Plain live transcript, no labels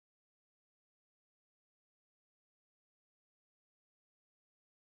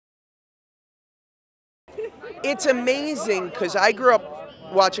It's amazing because I grew up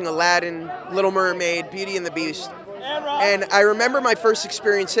watching Aladdin, Little Mermaid, Beauty and the Beast, and I remember my first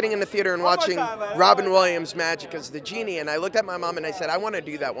experience sitting in the theater and watching Robin Williams' Magic as the genie, and I looked at my mom and I said, I want to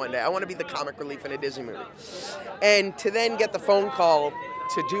do that one day. I want to be the comic relief in a Disney movie. And to then get the phone call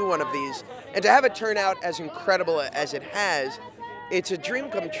to do one of these, and to have it turn out as incredible as it has, it's a dream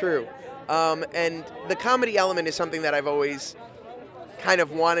come true. And the comedy element is something that I've always kind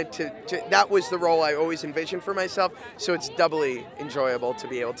of wanted to, that was the role I always envisioned for myself, so it's doubly enjoyable to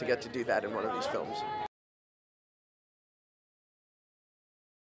be able to get to do that in one of these films.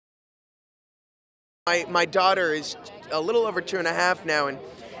 My daughter is a little over 2.5 now, and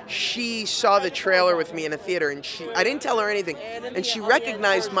she saw the trailer with me in a theater, and I didn't tell her anything, and she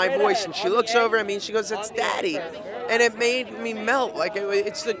recognized my voice, and she looks over at me and she goes, "It's Daddy." And it made me melt. Like,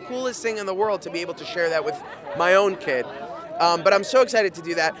 it's the coolest thing in the world to be able to share that with my own kid. But I'm so excited to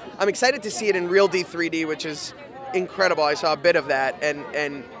do that. I'm excited to see it in real D3D, which is incredible. I saw a bit of that,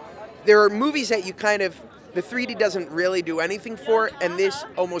 and there are movies that you kind of, the 3D doesn't really do anything for, and this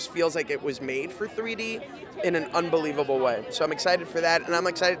almost feels like it was made for 3D in an unbelievable way. So I'm excited for that, and I'm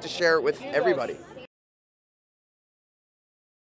excited to share it with everybody.